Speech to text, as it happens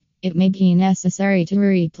It may be necessary to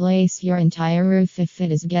replace your entire roof if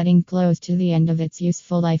it is getting close to the end of its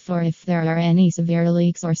useful life or if there are any severe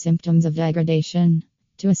leaks or symptoms of degradation.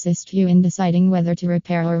 To assist you in deciding whether to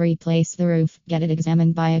repair or replace the roof, get it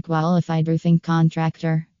examined by a qualified roofing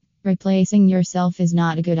contractor. Replacing yourself is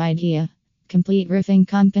not a good idea. Complete Roofing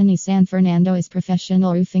Company San Fernando is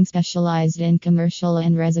professional roofing specialized in commercial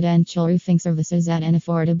and residential roofing services at an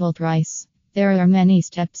affordable price. There are many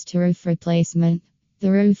steps to roof replacement.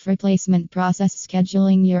 The roof replacement process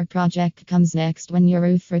scheduling your project comes next when your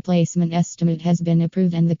roof replacement estimate has been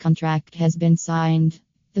approved and the contract has been signed.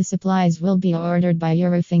 The supplies will be ordered by your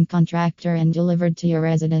roofing contractor and delivered to your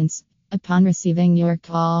residence. Upon receiving your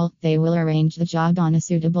call, they will arrange the job on a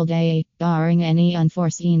suitable day, barring any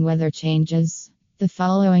unforeseen weather changes. The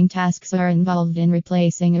following tasks are involved in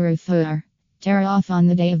replacing a roof: tear off on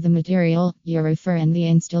the day of the material. Your roofer and the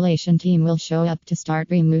installation team will show up to start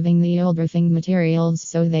removing the old roofing materials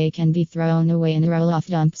so they can be thrown away in a roll-off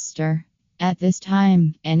dumpster. At this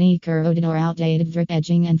time, any corroded or outdated drip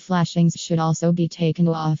edging and flashings should also be taken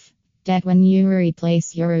off. Deck: when you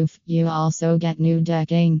replace your roof, you also get new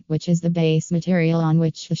decking, which is the base material on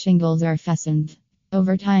which the shingles are fastened.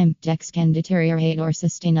 Over time, decks can deteriorate or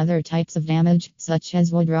sustain other types of damage, such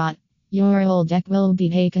as wood rot. Your old deck will be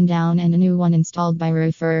taken down and a new one installed by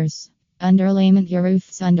roofers. Underlayment: your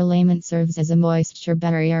roof's underlayment serves as a moisture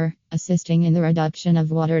barrier, assisting in the reduction of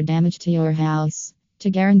water damage to your house. To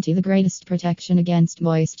guarantee the greatest protection against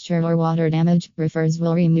moisture or water damage, roofers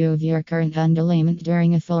will remove your current underlayment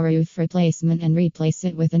during a full roof replacement and replace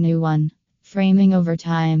it with a new one. Framing: over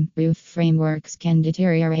time, roof frameworks can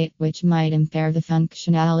deteriorate, which might impair the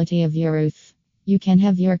functionality of your roof. You can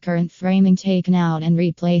have your current framing taken out and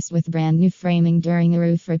replaced with brand new framing during a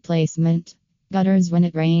roof replacement. Gutters: when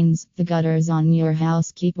it rains, the gutters on your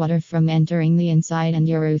house keep water from entering the inside and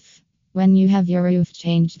your roof. When you have your roof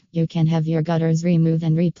changed, you can have your gutters removed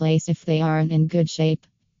and replaced if they aren't in good shape.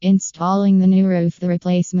 Installing the new roof: the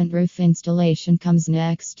replacement roof installation comes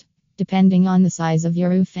next. Depending on the size of your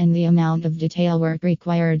roof and the amount of detail work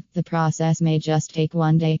required, the process may just take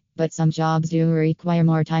one day, but some jobs do require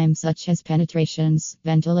more time, such as penetrations,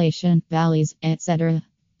 ventilation, valleys, etc.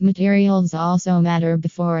 Materials also matter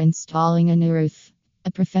before installing a new roof.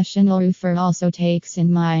 A professional roofer also takes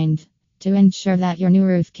in mind to ensure that your new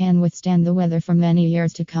roof can withstand the weather for many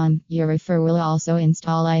years to come. Your roofer will also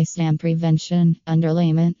install ice dam prevention,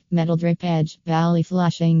 underlayment, metal drip edge, valley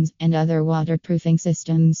flashings, and other waterproofing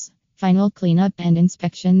systems. Final cleanup and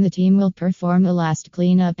inspection: the team will perform a last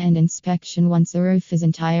cleanup and inspection once the roof is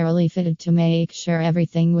entirely fitted to make sure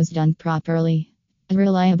everything was done properly. A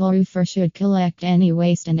reliable roofer should collect any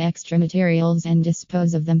waste and extra materials and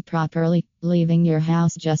dispose of them properly, leaving your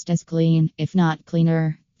house just as clean, if not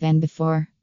cleaner, than before.